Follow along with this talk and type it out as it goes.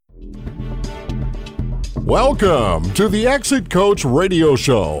Welcome to the Exit Coach Radio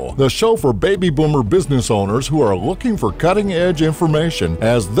Show, the show for baby boomer business owners who are looking for cutting-edge information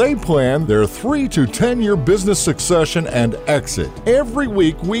as they plan their 3 to 10-year business succession and exit. Every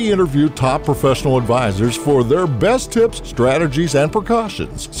week, we interview top professional advisors for their best tips, strategies, and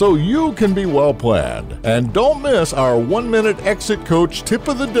precautions so you can be well planned. And don't miss our 1-minute Exit Coach tip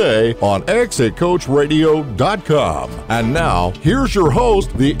of the day on exitcoachradio.com. And now, here's your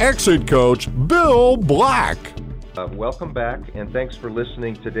host, the Exit Coach, Bill Black. Welcome back, and thanks for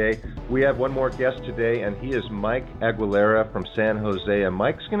listening today. We have one more guest today, and he is Mike Aguilera from San Jose. And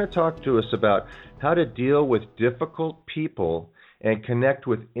Mike's going to talk to us about how to deal with difficult people and connect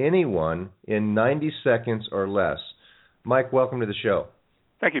with anyone in 90 seconds or less. Mike, welcome to the show.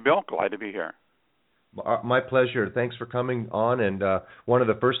 Thank you, Bill. Glad to be here. My pleasure. Thanks for coming on. And one of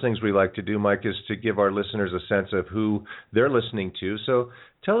the first things we like to do, Mike, is to give our listeners a sense of who they're listening to. So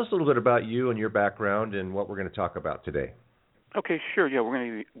tell us a little bit about you and your background and what we're going to talk about today. Okay, sure. Yeah,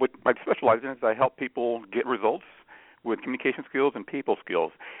 what I specialize in is I help people get results with communication skills and people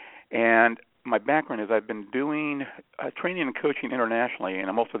skills. And my background is I've been doing training and coaching internationally, and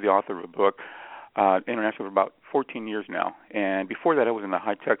I'm also the author of a book internationally for about 14 years now. And before that, I was in the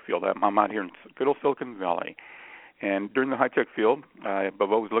high-tech field. I'm out here in good old Silicon Valley. And during the high-tech field, I've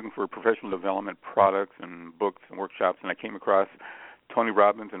always looking for professional development products and books and workshops, and I came across Tony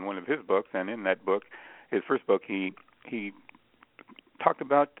Robbins in one of his books. And in that book, his first book, he talked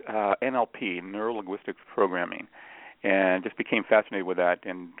about NLP, Neuro-Linguistics Programming, and just became fascinated with that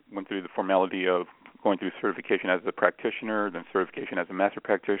and went through the formality of going through certification as a practitioner, then certification as a master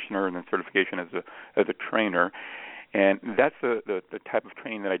practitioner, and then certification as a trainer. And that's the type of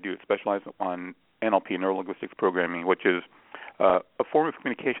training that I do. I specialize on NLP, Neuro-Linguistics Programming, which is a form of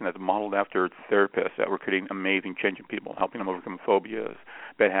communication that's modeled after therapists that were creating amazing change in people, helping them overcome phobias,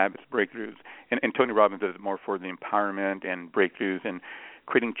 bad habits, breakthroughs. And Tony Robbins does it more for the empowerment and breakthroughs and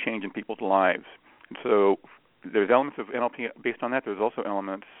creating change in people's lives. And so there's elements of NLP based on that. There's also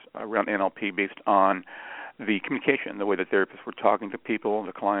elements around NLP based on the communication, the way that therapists were talking to people,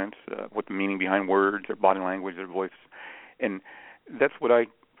 the clients, what the meaning behind words, their body language, their voice. And that's what I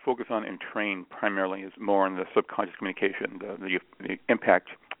focus on and train primarily, is more on the subconscious communication, the impact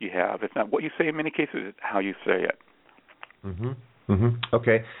you have. It's not what you say in many cases, it's how you say it. Mm-hmm. Mm-hmm.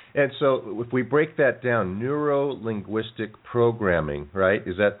 Okay, and so if we break that down, neuro-linguistic programming, right?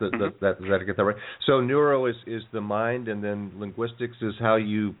 Is that did I get that right? So neuro is the mind, and then linguistics is how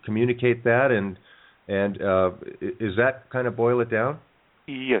you communicate that, and is that kind of boil it down?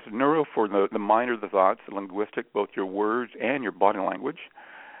 Yes, neuro for the mind or the thoughts, linguistic, both your words and your body language,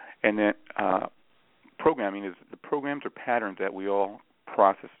 and then programming is the programs or patterns that we all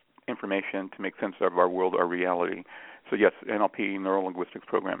process information to make sense of our world, our reality. So yes, NLP, Neuro-Linguistics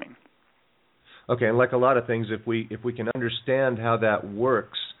Programming. Okay, and like a lot of things, if we can understand how that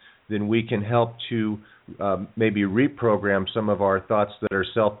works, then we can help to maybe reprogram some of our thoughts that are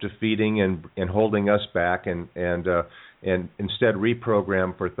self-defeating and holding us back, and instead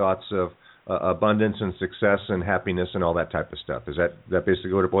reprogram for thoughts of abundance and success and happiness and all that type of stuff. Is that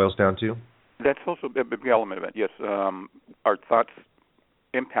basically what it boils down to? That's also a big element of it. Yes, our thoughts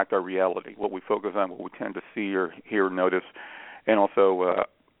impact our reality, what we focus on, what we tend to see or hear or notice, and also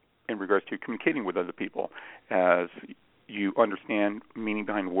in regards to communicating with other people. As you understand meaning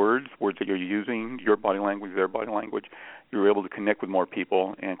behind words that you're using, your body language, their body language, you're able to connect with more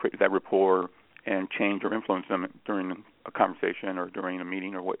people and create that rapport and change or influence them during a conversation or during a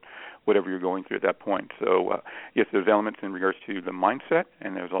meeting or whatever you're going through at that point. So, yes, there's elements in regards to the mindset,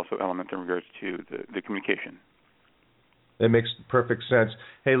 and there's also elements in regards to the communication. That makes perfect sense.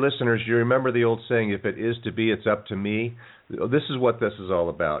 Hey, listeners, you remember the old saying, if it is to be, it's up to me? This is what this is all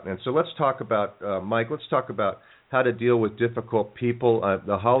about. And so let's talk about, Mike, let's talk about how to deal with difficult people.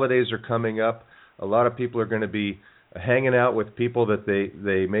 The holidays are coming up. A lot of people are going to be hanging out with people that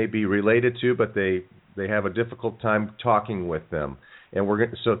they may be related to, but they have a difficult time talking with them. And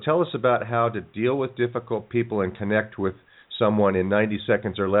so tell us about how to deal with difficult people and connect with someone in 90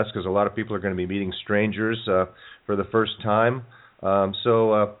 seconds or less, because a lot of people are going to be meeting strangers for the first time.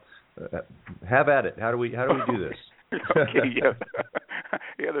 So have at it. How do we do this? Okay, yeah.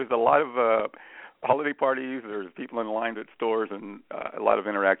 Yeah, there's a lot of holiday parties. There's people in line at stores and a lot of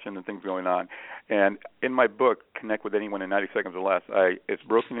interaction and things going on. And in my book, Connect with Anyone in 90 Seconds or Less, it's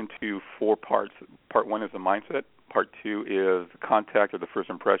broken into 4 parts. Part 1 is the mindset. Part 2 is the contact or the first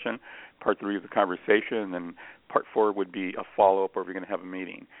impression. Part 3 is the conversation. And Part 4 would be a follow-up, or if you're going to have a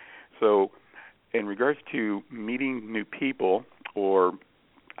meeting. So in regards to meeting new people or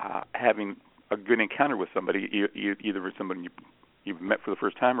having a good encounter with somebody, either with somebody you've met for the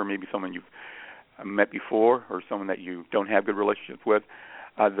first time or maybe someone you've met before or someone that you don't have good relationships with,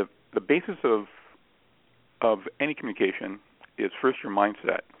 the basis of any communication is first your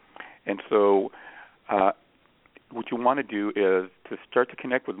mindset. And so what you want to do is to start to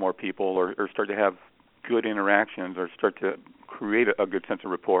connect with more people or start to have good interactions or start to create a good sense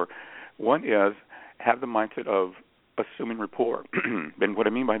of rapport. One is have the mindset of assuming rapport. And what I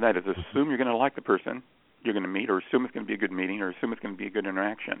mean by that is assume you're going to like the person you're going to meet, or assume it's going to be a good meeting, or assume it's going to be a good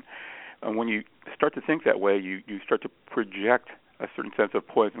interaction. And when you start to think that way, you start to project a certain sense of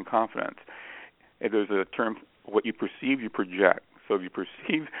poise and confidence. And there's a term, what you perceive, you project. So if you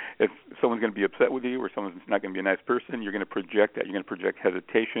perceive if someone's going to be upset with you or someone's not going to be a nice person, you're going to project that. You're going to project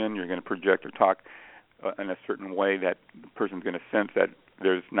hesitation. You're going to project or talk in a certain way that the person's going to sense that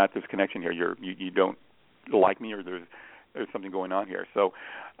there's not this connection here. You don't like me, or there's something going on here. So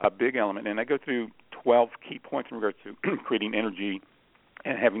a big element, and I go through 12 key points in regards to creating energy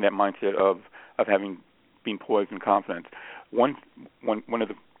and having that mindset of being poised and confident. One of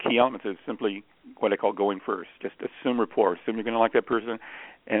the key elements is simply what I call going first. Just assume rapport. Assume you're going to like that person,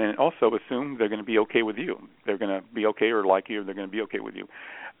 and then also assume they're going to be okay with you. They're going to be okay or like you, or they're going to be okay with you.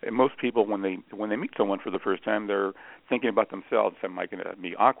 And most people, when they meet someone for the first time, they're thinking about themselves. Am I going to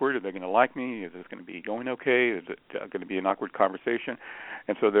be awkward? Are they going to like me? Is this going to be going okay? Is it going to be an awkward conversation?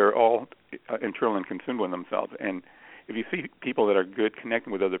 And so they're all internal and consumed with themselves. And if you see people that are good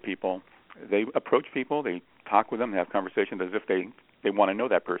connecting with other people, they approach people, they talk with them, they have conversations as if they want to know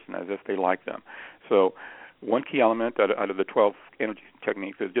that person, as if they like them. So one key element out of the 12 energy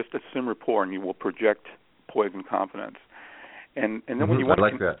techniques is just assume rapport, and you will project poise and confidence. And then when you want I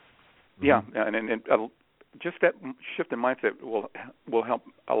like that. Yeah, and just that shift in mindset will help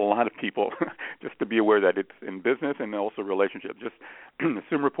a lot of people just to be aware that it's in business and also relationships. Just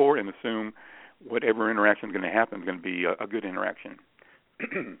assume rapport and assume whatever interaction is going to happen is going to be a good interaction.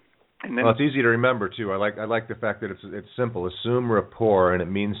 And then, well, it's easy to remember too. I like the fact that it's simple. Assume rapport, and it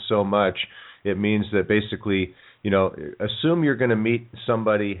means so much. It means that basically, assume you're going to meet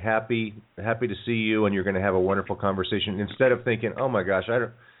somebody happy to see you, and you're going to have a wonderful conversation. Instead of thinking, oh my gosh,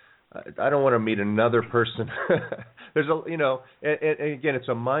 I don't want to meet another person. There's and again, it's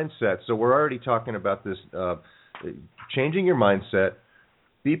a mindset. So we're already talking about this, changing your mindset,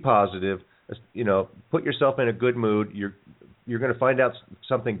 be positive. Put yourself in a good mood. You're going to find out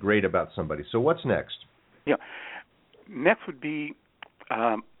something great about somebody. So what's next? Yeah, next would be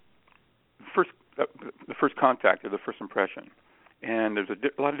the first contact or the first impression. And there's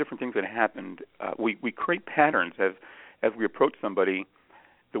a lot of different things that happened. We create patterns as we approach somebody.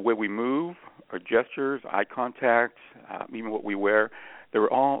 The way we move, our gestures, eye contact, even what we wear,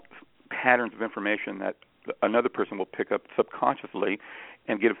 they're all patterns of information that another person will pick up subconsciously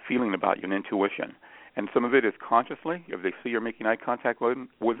and get a feeling about you, an intuition. And some of it is consciously. If they see you're making eye contact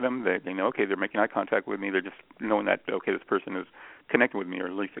with them, they know, okay, they're making eye contact with me. They're just knowing that, okay, this person is connecting with me or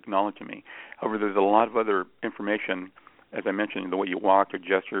at least acknowledging me. However, there's a lot of other information, as I mentioned, the way you walk, your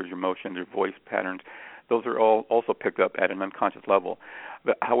gestures, your motions, your voice patterns. Those are all also picked up at an unconscious level.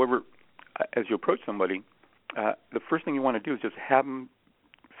 But, however, as you approach somebody, the first thing you want to do is just have them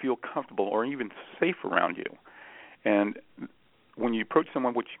feel comfortable or even safe around you. And when you approach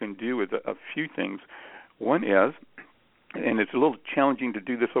someone, what you can do is a few things. One is, and it's a little challenging to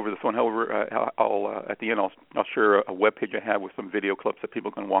do this over the phone. However, I'll at the end I'll share a web page I have with some video clips that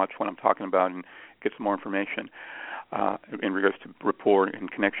people can watch what I'm talking about and get some more information in regards to rapport and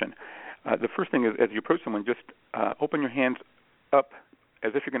connection. The first thing is, as you approach someone, just open your hands up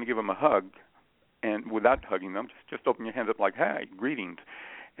as if you're going to give them a hug, and without hugging them, just open your hands up like, "Hi, greetings,"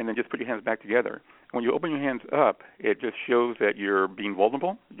 and then just put your hands back together. When you open your hands up, it just shows that you're being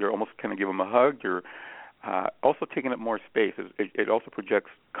vulnerable. You're almost kind of give them a hug. You're also taking up more space. It also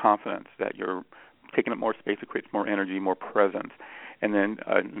projects confidence that you're taking up more space. It creates more energy, more presence. And then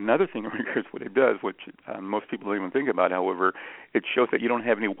another thing, here's what it does, which most people don't even think about. However, it shows that you don't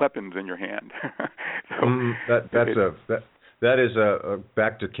have any weapons in your hand. That is a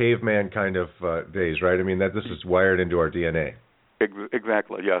back to caveman kind of days, right? I mean, this is wired into our DNA.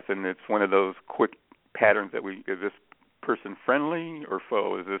 Exactly, yes, and it's one of those quick patterns that is this person friendly or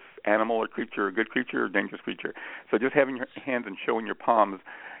foe? Is this animal or creature a good creature or dangerous creature? So just having your hands and showing your palms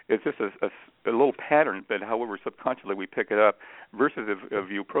is just a little pattern that, however, subconsciously we pick it up, versus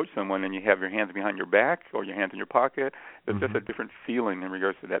if you approach someone and you have your hands behind your back or your hands in your pocket, there's just a different feeling in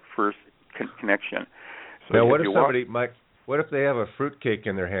regards to that first connection. So now, what if somebody, Mike, what if they have a fruitcake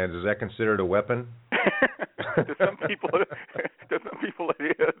in their hands? Is that considered a weapon? To some people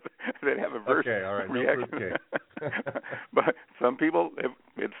it is. They have a okay, all right, reaction. No fruitcake. But some people,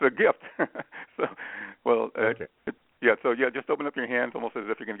 it's a gift. So, well, okay. yeah. So yeah, just open up your hands almost as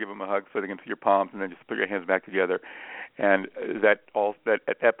if you're going to give them a hug so they can see your palms, and then just put your hands back together. And that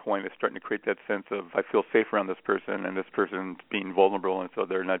at that point is starting to create that sense of, I feel safe around this person, and this person's being vulnerable, and so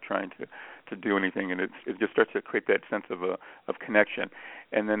they're not trying to do anything, and it just starts to create that sense of connection.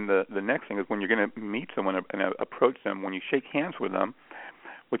 And then the next thing is when you're going to meet someone and approach them, when you shake hands with them,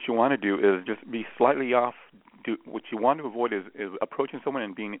 what you want to do is just be slightly off. What you want to avoid is approaching someone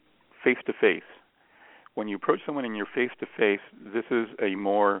and being face-to-face. When you approach someone and you're face-to-face, this is a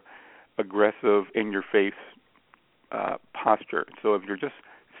more aggressive, in-your-face posture. So if you're just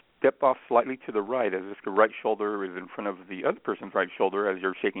step off slightly to the right, as if the right shoulder is in front of the other person's right shoulder as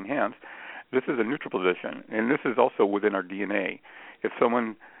you're shaking hands, this is a neutral position. And this is also within our DNA. If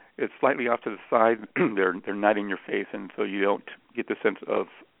someone is slightly off to the side, they're not in your face, and so you don't get the sense of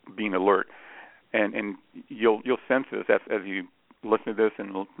being alert. And you'll sense this as you listen to this,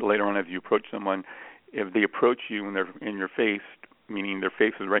 and later on as you approach someone. If they approach you and they're in your face, meaning their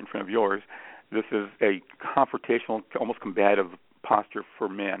face is right in front of yours, this is a confrontational, almost combative posture for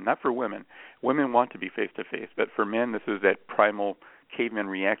men, not for women. Women want to be face-to-face, but for men, this is that primal caveman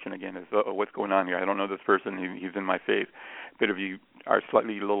reaction again, is, what's going on here? I don't know this person, he's in my face. But if you are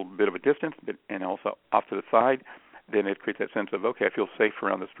slightly a little bit of a distance and also off to the side, then it creates that sense of, okay, I feel safe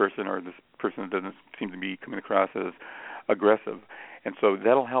around this person, or this person doesn't seem to be coming across as aggressive. And so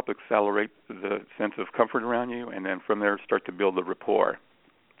that'll help accelerate the sense of comfort around you, and then from there start to build the rapport.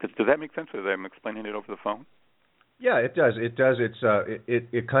 Does that make sense as I'm explaining it over the phone? Yeah, it does. It does.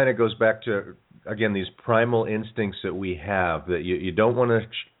 It kind of goes back to, again, these primal instincts that we have, that you don't want to,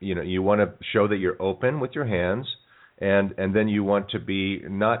 you want to show that you're open with your hands, and then you want to be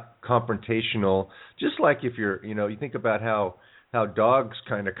not confrontational. Just like if you're, you think about how dogs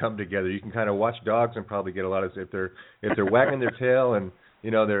kind of come together. You can kind of watch dogs and probably get a lot of, if they're wagging their tail and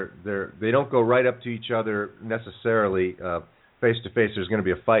they don't go right up to each other necessarily face to face. There's going to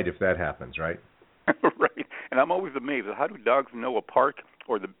be a fight if that happens, right? Right. And I'm always amazed at how do dogs know a park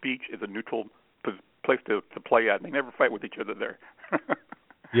or the beach is a neutral place to play at? They never fight with each other there.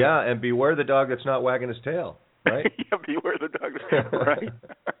 Yeah, and beware the dog that's not wagging his tail, right? Yeah, beware the dog. Right.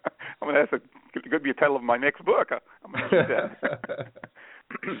 I mean, that's going to be a title of my next book. I'm going to do that.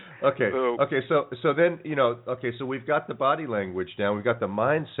 So then, so we've got the body language down. We've got the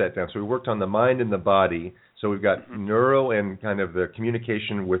mindset down. So we worked on the mind and the body. So we've got neuro and kind of the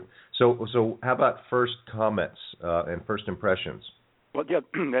communication with. So how about first comments and first impressions? Well, yeah,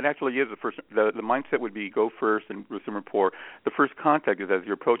 that actually is the first. The mindset would be go first and with some rapport. The first contact is as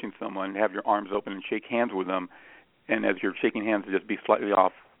you're approaching someone, have your arms open and shake hands with them, and as you're shaking hands, just be slightly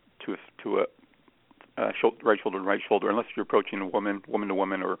off to a right shoulder to right shoulder, unless you're approaching a woman to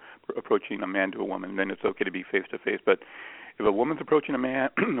woman, or approaching a man to a woman. Then it's okay to be face to face. But if a woman's approaching a man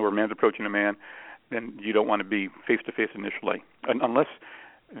or a man's approaching a man, then you don't want to be face to face initially, unless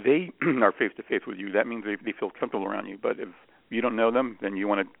they are face to face with you. That means they feel comfortable around you. But if you don't know them, then you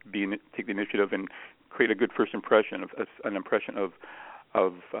want to take the initiative and create a good first impression, an impression of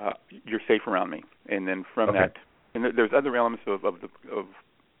you're safe around me. And then from that, and there's other elements of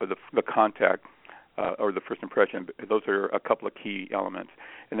the contact or the first impression. Those are a couple of key elements.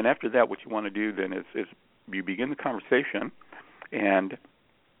 And then after that, what you want to do then is you begin the conversation, and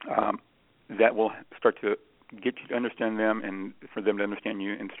that will start to get you to understand them and for them to understand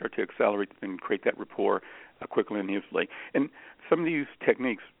you, and start to accelerate and create that rapport quickly and easily. And some of these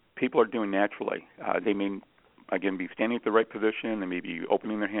techniques people are doing naturally. They may, again, be standing at the right position. They may be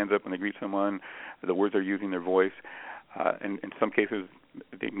opening their hands up when they greet someone. The words they're using, their voice. And in some cases,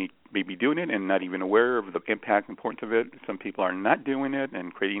 they may be doing it and not even aware of the impact and importance of it. Some people are not doing it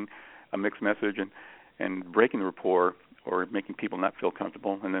and creating a mixed message and breaking the rapport or making people not feel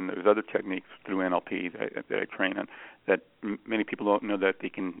comfortable. And then there's other techniques through NLP that I train on that many people don't know that they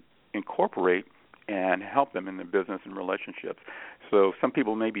can incorporate and help them in their business and relationships. So some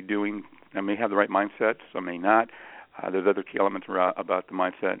people may have the right mindset, some may not. There's other key elements about the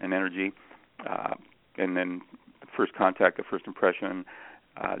mindset and energy. And then first contact, the first impression,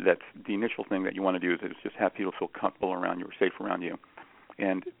 that's the initial thing that you want to do is just have people feel comfortable around you or safe around you.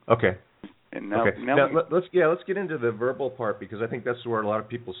 And okay. And now let's get into the verbal part, because I think that's where a lot of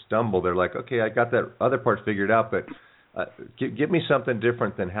people stumble. They're like, okay, I got that other part figured out, but give me something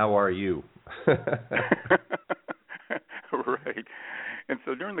different than how are you? Right. And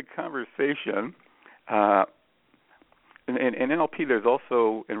so during the conversation, in NLP, there's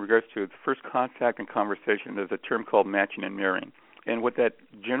also, in regards to first contact and conversation, there's a term called matching and mirroring. And what that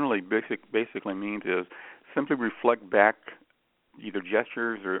generally basically means is simply reflect back either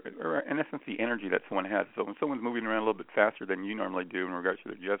gestures or in essence the energy that someone has. So when someone's moving around a little bit faster than you normally do in regards to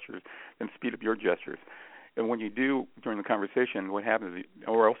their gestures, then speed up your gestures. And when you do during the conversation, what happens,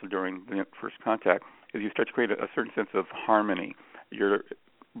 or also during the first contact, is you start to create a certain sense of harmony. You're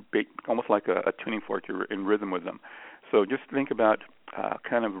almost like a tuning fork. You're in rhythm with them. So just think about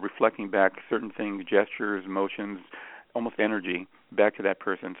kind of reflecting back certain things, gestures, motions, almost energy back to that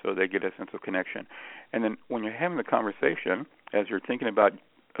person so they get a sense of connection. And then when you're having the conversation, as you're thinking about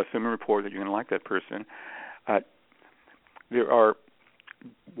assuming rapport that you're going to like that person, there are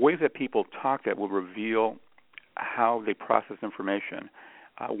ways that people talk that will reveal how they process information.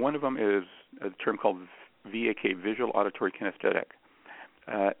 One of them is a term called VAK, visual, auditory, kinesthetic.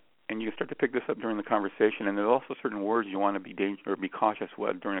 And you can start to pick this up during the conversation. And there's also certain words you want to be cautious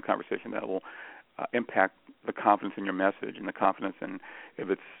with during the conversation that will impact the confidence in your message and the confidence in if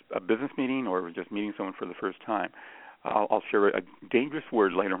it's a business meeting or just meeting someone for the first time. I'll share a dangerous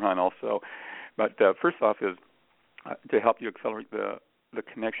word later on also. But first off is to help you accelerate the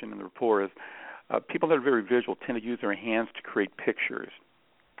connection and the rapport is people that are very visual tend to use their hands to create pictures.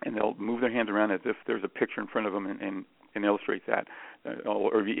 And they'll move their hands around as if there's a picture in front of them and illustrate that.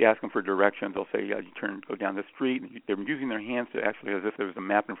 Or if you ask them for directions, they'll say, go down the street. They're using their hands to actually as if there's a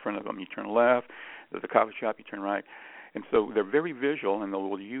map in front of them. You turn left, there's a coffee shop, you turn right. And so they're very visual, and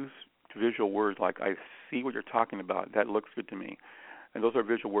they'll use visual words like, I see what you're talking about. That looks good to me. And those are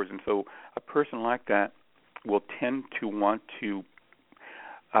visual words. And so a person like that will tend to want to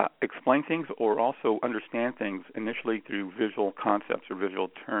explain things or also understand things initially through visual concepts or visual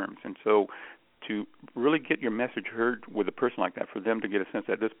terms. And so to really get your message heard with a person like that, for them to get a sense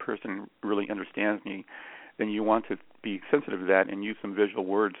that this person really understands me, then you want to be sensitive to that and use some visual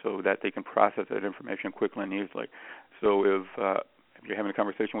words so that they can process that information quickly and easily. So if you're having a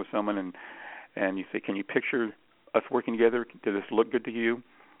conversation with someone and you say, can you picture us working together? Does this look good to you?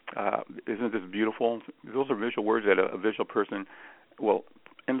 Isn't this beautiful? Those are visual words that a visual person will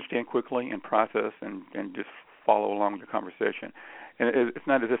understand quickly and process and just follow along with the conversation. And it's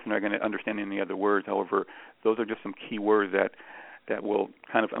not as if they're not going to understand any other words. However, those are just some key words that will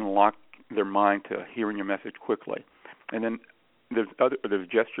kind of unlock their mind to hearing your message quickly. And then there's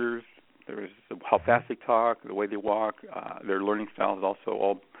gestures, there's how fast they talk, the way they walk, their learning styles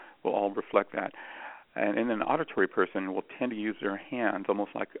also will all reflect that. And then an auditory person will tend to use their hands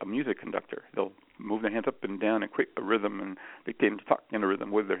almost like a music conductor. They'll move their hands up and down and create a rhythm, and they tend to talk in a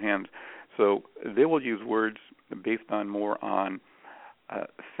rhythm with their hands. So they will use words based on more on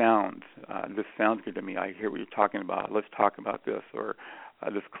sounds. This sounds good to me. I hear what you're talking about. Let's talk about this, or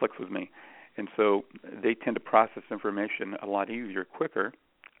this clicks with me. And so they tend to process information a lot easier, quicker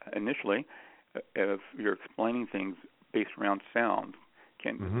initially if you're explaining things based around sound.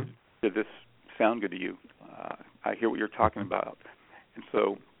 Did this sound good to you? I hear what you're talking about. And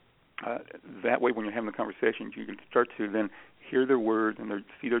so that way when you're having the conversation, you can start to then hear their words and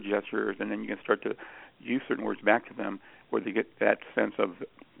see their gestures, and then you can start to use certain words back to them where they get that sense of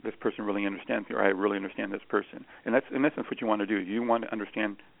this person really understands me, or I really understand this person. And that's in essence what you want to do. You want to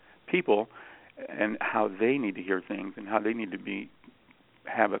understand people and how they need to hear things and how they need to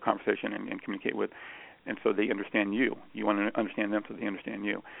have a conversation and communicate with. And so they understand you. You want to understand them so they understand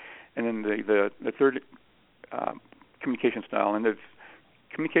you. And then the third communication style, and there's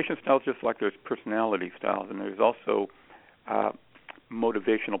communication styles just like there's personality styles, and there's also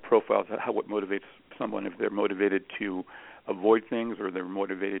motivational profiles, what motivates someone, if they're motivated to avoid things or they're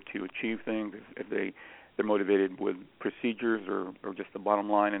motivated to achieve things, if they're motivated with procedures or just the bottom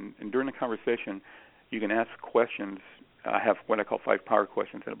line. And during the conversation, you can ask questions. I have what I call 5 power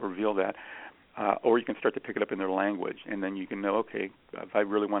questions that reveal that. Or you can start to pick it up in their language, and then you can know, okay, if I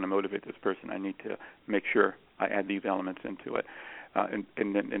really want to motivate this person, I need to make sure I add these elements into it,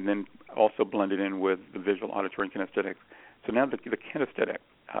 and then also blend it in with the visual, auditory, and kinesthetic. So now the kinesthetic.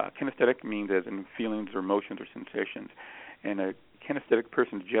 Kinesthetic means as in feelings or emotions or sensations, and a kinesthetic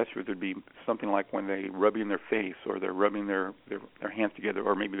person's gestures would be something like when they rubbing their face, or they're rubbing their hands together,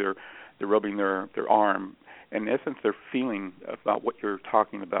 or maybe they're rubbing their arm. In essence, they're feeling about what you're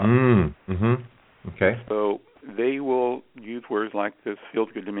talking about. Okay. So they will use words like, this feels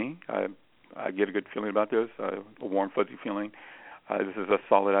good to me. I get a good feeling about this, a warm, fuzzy feeling. This is a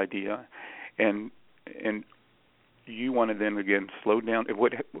solid idea. And you want to then, again, slow down.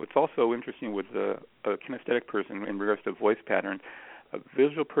 What's also interesting with a kinesthetic person in regards to voice patterns, a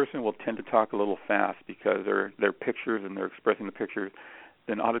visual person will tend to talk a little fast because they're pictures and they're expressing the pictures.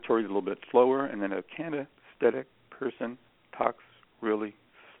 Then auditory is a little bit slower, and then a kinesthetic person talks really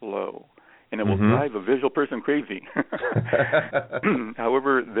slow. And it will drive a visual person crazy.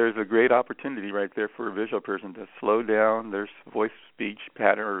 However, there's a great opportunity right there for a visual person to slow down their voice speech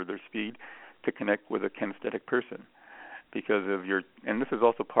pattern or their speed to connect with a kinesthetic person. Because and this is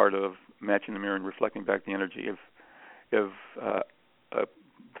also part of matching the mirror and reflecting back the energy. If a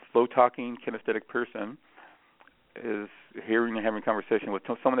slow-talking kinesthetic person is hearing and having a conversation with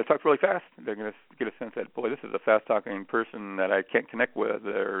someone that talks really fast, they're going to get a sense that, boy, this is a fast-talking person that I can't connect with,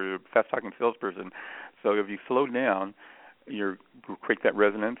 or a fast-talking salesperson. So if you slow down, you create that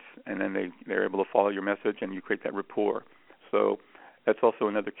resonance, and then they're able to follow your message, and you create that rapport. So that's also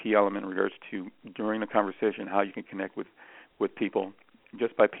another key element in regards to, during the conversation, how you can connect with people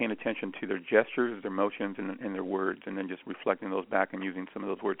just by paying attention to their gestures, their motions, and their words, and then just reflecting those back and using some of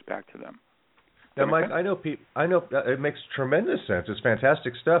those words back to them. Now, Mike, I know it makes tremendous sense. It's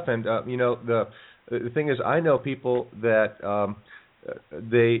fantastic stuff, and the thing is, I know people that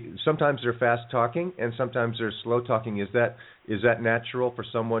sometimes they're fast talking and sometimes they're slow talking. Is that natural for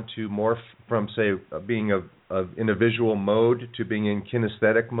someone to morph from, say, being in a visual mode to being in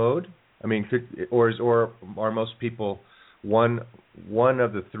kinesthetic mode? I mean, or are most people one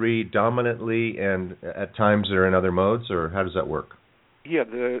of the three dominantly, and at times they're in other modes, or how does that work? Yeah,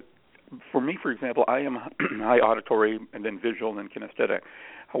 for me, for example, I am high auditory and then visual and then kinesthetic.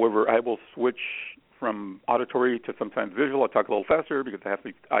 However, I will switch from auditory to sometimes visual. I talk a little faster because I have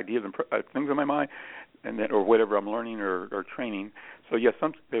the ideas and things in my mind, and then or whatever I'm learning or training. So yes,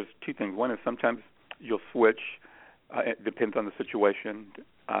 there's two things. One is sometimes you'll switch. It depends on the situation.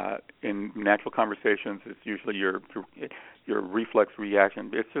 In natural conversations, it's usually your reflex reaction.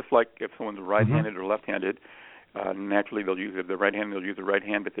 It's just like if someone's right-handed or left-handed. Naturally, they'll use the right hand. They'll use the right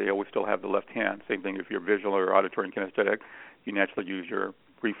hand, but they always still have the left hand. Same thing if you're visual or auditory and kinesthetic. You naturally use your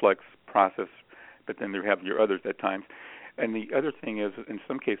reflex process, but then you have your others at times. And the other thing is, in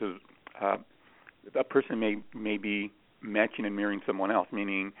some cases, a person may be matching and mirroring someone else,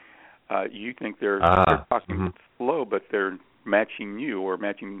 meaning you think they're talking slow, but they're matching you or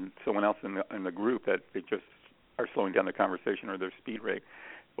matching someone else in the group that they just are slowing down the conversation or their speed rate.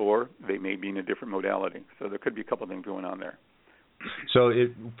 Or they may be in a different modality. So there could be a couple of things going on there. So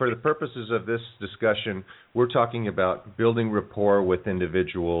for the purposes of this discussion, we're talking about building rapport with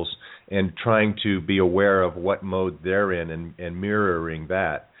individuals and trying to be aware of what mode they're in and mirroring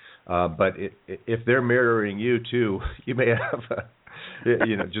that. But if they're mirroring you too, you may have,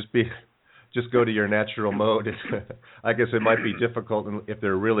 just go to your natural mode. I guess it might be difficult if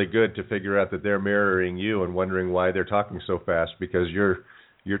they're really good to figure out that they're mirroring you and wondering why they're talking so fast because you're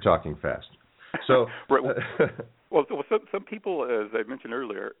talking fast. So, right. Well, some people, as I mentioned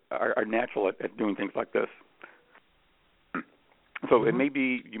earlier, are natural at doing things like this. So it may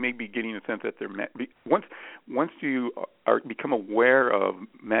be you may be getting a sense that they're once you become aware of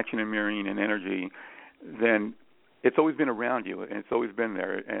matching and mirroring and energy, then it's always been around you and it's always been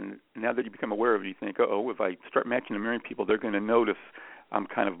there. And now that you become aware of it, you think, if I start matching and mirroring people, they're going to notice I'm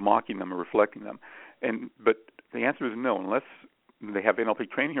kind of mocking them or reflecting them. But the answer is no, unless they have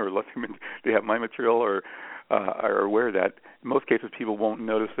NLP training or unless they have my material or are aware of that. In most cases, people won't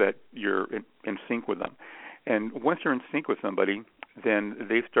notice that you're in sync with them. And once you're in sync with somebody, then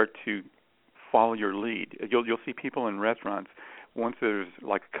they start to follow your lead. You'll see people in restaurants, once there's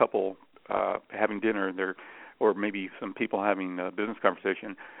like a couple having dinner, or maybe some people having a business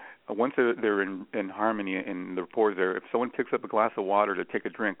conversation, once they're in harmony and the rapport is there, if someone picks up a glass of water to take a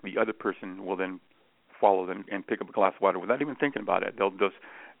drink, the other person will then follow them and pick up a glass of water without even thinking about it. They'll just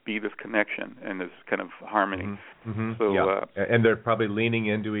be this connection and this kind of harmony. Mm-hmm. So, and they're probably leaning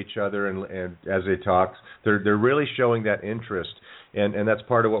into each other, and as they talk, they're really showing that interest, and that's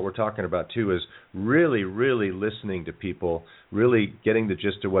part of what we're talking about too. Is really, really listening to people, really getting the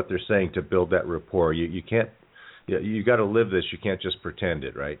gist of what they're saying to build that rapport. You can't, you got to live this. You can't just pretend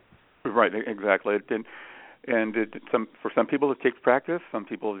it, right? Right, exactly. For some people it takes practice. Some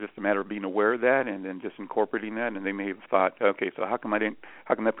people it's just a matter of being aware of that and then just incorporating that. And they may have thought, okay, so how come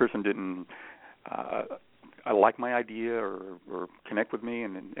that person didn't like my idea or connect with me?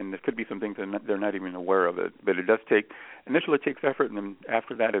 And there could be some things that they're not even aware of it. But it does initially it takes effort, and then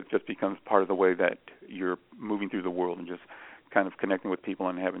after that it just becomes part of the way that you're moving through the world and just kind of connecting with people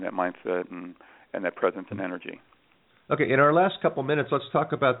and having that mindset and that presence and energy. Okay, in our last couple minutes, let's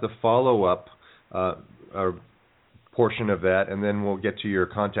talk about the follow-up portion of that, and then we'll get to your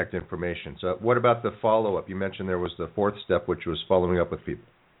contact information. So what about the follow-up? You mentioned there was the fourth step, which was following up with people.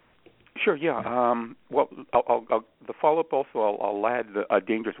 Sure, yeah. Well, the follow-up also, I'll add a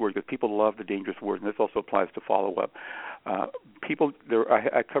dangerous word, because people love the dangerous words, and this also applies to follow-up.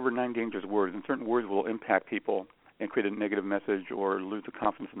 I covered 9 dangerous words, and certain words will impact people and create a negative message or lose the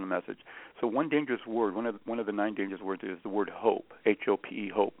confidence in the message. So one dangerous word, one of the 9 dangerous words is the word hope, H-O-P-E,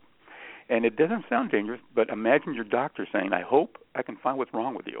 hope. And it doesn't sound dangerous, but imagine your doctor saying, I hope I can find what's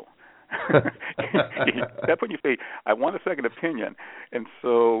wrong with you. That's when you say, I want a second opinion. And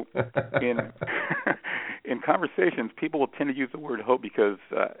so in in conversations, people will tend to use the word hope because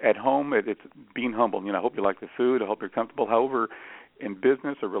at home it's being humble. I hope you like the food. I hope you're comfortable. However, in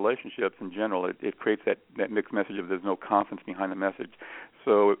business or relationships in general, it creates that mixed message of there's no confidence behind the message.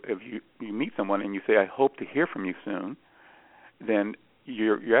 So if you meet someone and you say, I hope to hear from you soon, then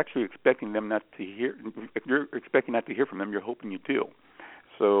you're actually expecting them not to hear. If you're expecting not to hear from them, you're hoping you do.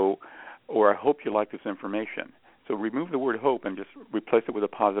 So, or I hope you like this information. So remove the word hope and just replace it with a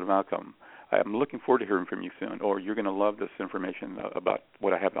positive outcome. I'm looking forward to hearing from you soon, or you're going to love this information about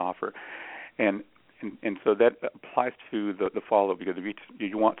what I have to offer. And so that applies to the follow-up, because if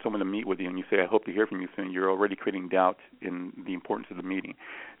you want someone to meet with you and you say, I hope to hear from you soon, you're already creating doubt in the importance of the meeting.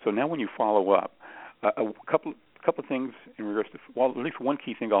 So now when you follow up, a couple of things in regards to, well, at least one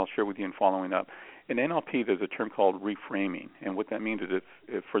key thing I'll share with you in following up. In NLP, there's a term called reframing, and what that means is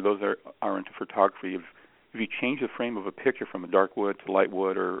it's for those that are into photography, if you change the frame of a picture from a dark wood to light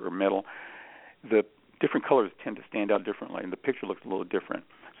wood or metal, the different colors tend to stand out differently, and the picture looks a little different.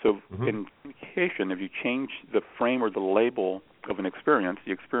 So in communication, if you change the frame or the label of an experience,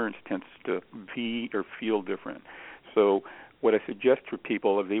 the experience tends to be or feel different. So what I suggest for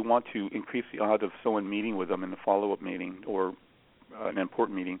people, if they want to increase the odds of someone meeting with them in the follow-up meeting or an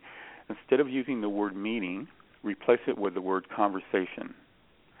important meeting, instead of using the word meeting, replace it with the word conversation.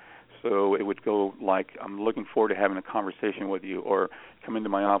 So it would go like, I'm looking forward to having a conversation with you, or come into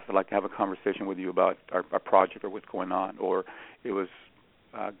my office, I'd like to have a conversation with you about our project or what's going on, or it was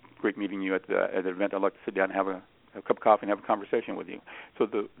great meeting you at the event. I'd like to sit down and have a cup of coffee and have a conversation with you. So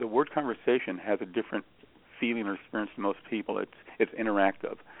the word conversation has a different feeling or experience to most people. It's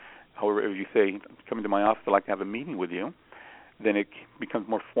interactive. However, if you say, come into my office, I'd like to have a meeting with you, then it becomes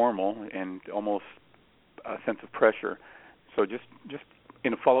more formal and almost a sense of pressure. So just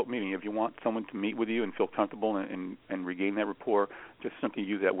in a follow-up meeting, if you want someone to meet with you and feel comfortable and regain that rapport, just simply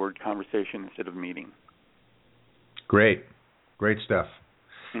use that word conversation instead of meeting. Great stuff.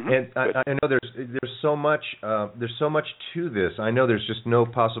 Mm-hmm. And I know there's so much to this. I know there's just no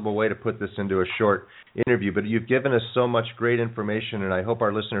possible way to put this into a short interview, but you've given us so much great information, and I hope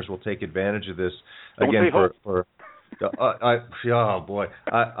our listeners will take advantage of this. Again,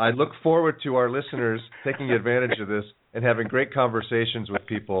 I look forward to our listeners taking advantage of this and having great conversations with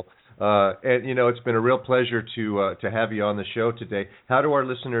people. And it's been a real pleasure to have you on the show today. How do our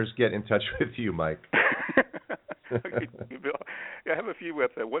listeners get in touch with you, Mike? I have a few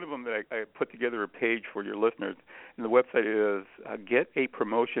websites. One of them that I put together a page for your listeners, and the website is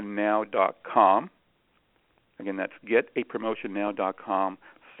getapromotionnow.com. Again, that's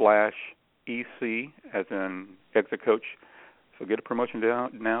getapromotionnow.com/EC, as in exit coach. So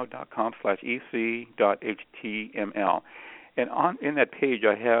getapromotionnow.com/EC.html. And in that page,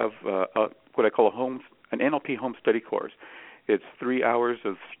 I have what I call an NLP home study course. It's 3 hours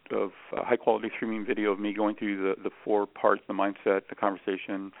of high-quality streaming video of me going through the 4 parts: the mindset, the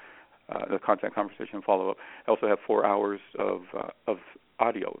conversation, the content, conversation, and follow-up. I also have 4 hours of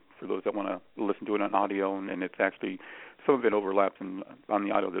audio for those that want to listen to it on audio, and it's actually, some of it overlaps, and on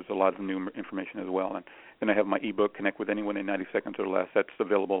the audio there's a lot of new information as well. And then I have my ebook, Connect with Anyone in 90 Seconds or Less. That's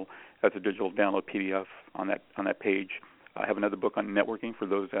available as a digital download PDF on that page. I have another book on networking for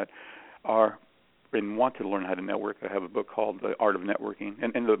those that are and want to learn how to network. I have a book called The Art of Networking.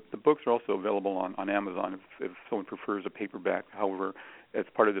 And the books are also available on Amazon if someone prefers a paperback. However, as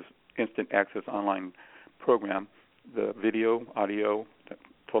part of this instant access online program, the video, audio,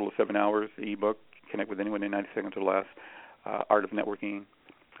 total of 7 hours, the ebook, Connect with Anyone in 90 Seconds or Less, Art of Networking.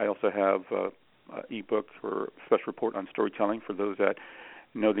 I also have ebook or special report on storytelling for those that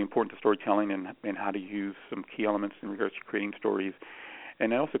know the importance of storytelling and how to use some key elements in regards to creating stories.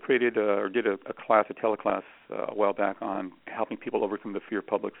 And I also created did a teleclass a while back on helping people overcome the fear of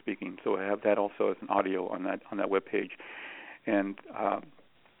public speaking. So I have that also as an audio on that web page. And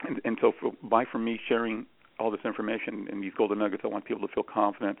so by me sharing all this information and these golden nuggets, I want people to feel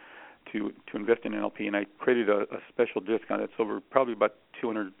confident to invest in NLP. And I created a special discount that's over probably about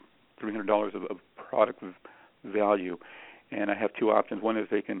 $200, $300 of product value. And I have 2 options. One is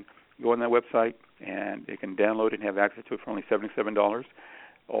they can go on that website and they can download it and have access to it for only $77,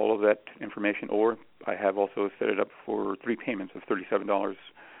 all of that information. Or I have also set it up for 3 payments of $37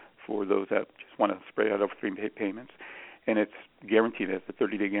 for those that just want to spread it out over 3 payments. And it's guaranteed. It's a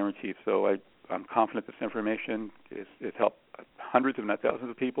 30-day guarantee. So I'm confident this information is helped hundreds, if not thousands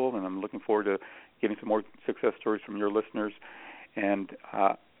of people, and I'm looking forward to getting some more success stories from your listeners. And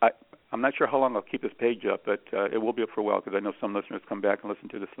I'm not sure how long I'll keep this page up, but it will be up for a while because I know some listeners come back and listen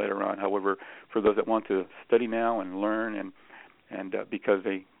to this later on. However, for those that want to study now and learn and because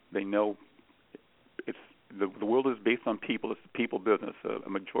they they know it's the world is based on people. It's a people business. A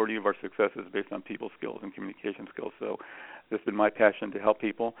majority of our success is based on people skills and communication skills. So this has been my passion to help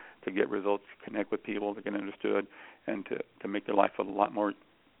people, to get results, connect with people, to get understood, and to make their life a lot more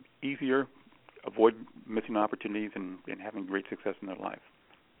easier, avoid missing opportunities, and having great success in their life.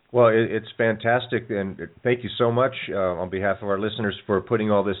 Well, it's fantastic, and thank you so much on behalf of our listeners for putting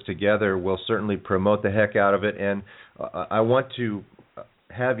all this together. We'll certainly promote the heck out of it, and I want to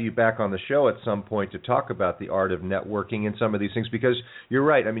have you back on the show at some point to talk about the art of networking and some of these things, because you're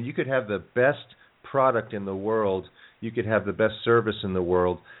right. I mean, you could have the best product in the world, you could have the best service in the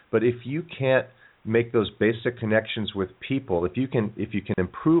world, but if you can't make those basic connections with people, if you can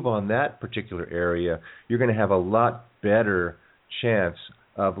improve on that particular area, you're going to have a lot better chance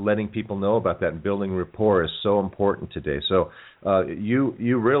of letting people know about that, and building rapport is so important today. So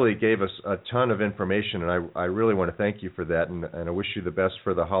you really gave us a ton of information, and I really want to thank you for that, and I wish you the best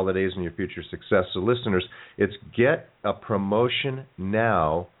for the holidays and your future success. So listeners, it's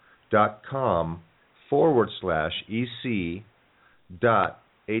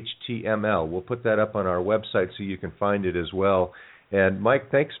getapromotionnow.com/ec.html. We'll put that up on our website so you can find it as well. And Mike,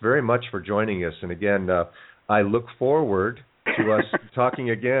 thanks very much for joining us. And again, I look forward to us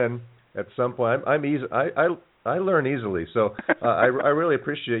talking again at some point. I learn easily, so I really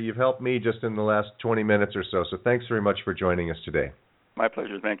appreciate you've helped me just in the last 20 minutes or so. So thanks very much for joining us today. My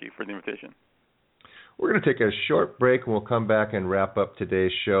pleasure. Thank you for the invitation. We're going to take a short break, and we'll come back and wrap up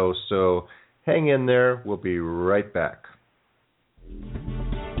today's show. So hang in there. We'll be right back.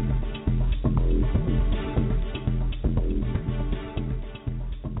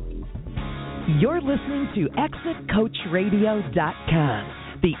 You're listening to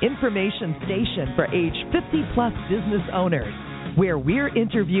ExitCoachRadio.com, the information station for age 50-plus business owners, where we're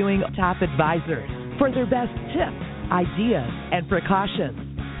interviewing top advisors for their best tips, ideas, and precautions,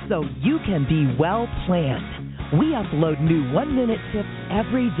 so you can be well planned. We upload new 1-minute tips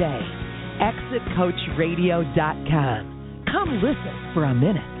every day. ExitCoachRadio.com. Come listen for a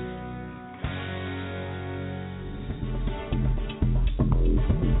minute.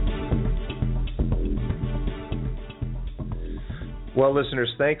 Well, listeners,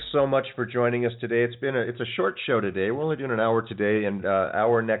 thanks so much for joining us today. It's a short show today. We're only doing an hour today and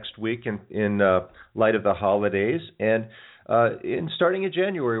hour next week in light of the holidays. And starting in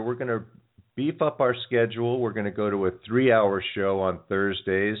January, we're going to beef up our schedule. We're going to go to a 3-hour show on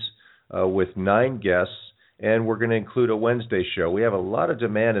Thursdays with 9 guests, and we're going to include a Wednesday show. We have a lot of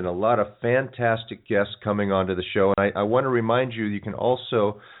demand and a lot of fantastic guests coming onto the show. And I want to remind you, you can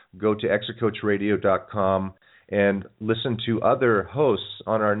also go to ExitCoachRadio.com and listen to other hosts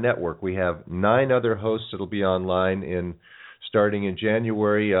on our network. We have 9 other hosts that'll be online starting in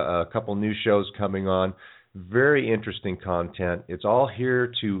January, a couple new shows coming on. Very interesting content. It's all here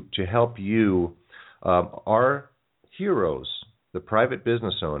to help you, our heroes, the private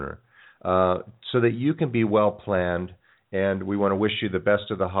business owner, so that you can be well planned. And we want to wish you the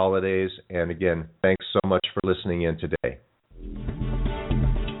best of the holidays. And again, thanks so much for listening in today.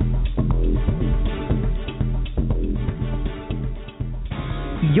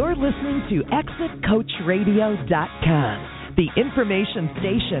 You're listening to ExitCoachRadio.com, the information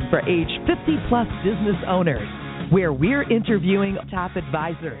station for age 50-plus business owners, where we're interviewing top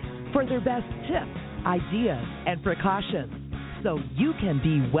advisors for their best tips, ideas, and precautions, so you can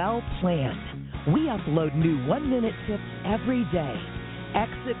be well planned. We upload new 1-minute tips every day.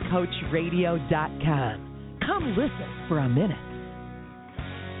 ExitCoachRadio.com. Come listen for a minute.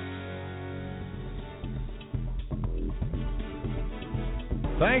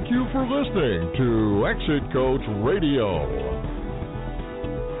 Thank you for listening to Exit Coach Radio.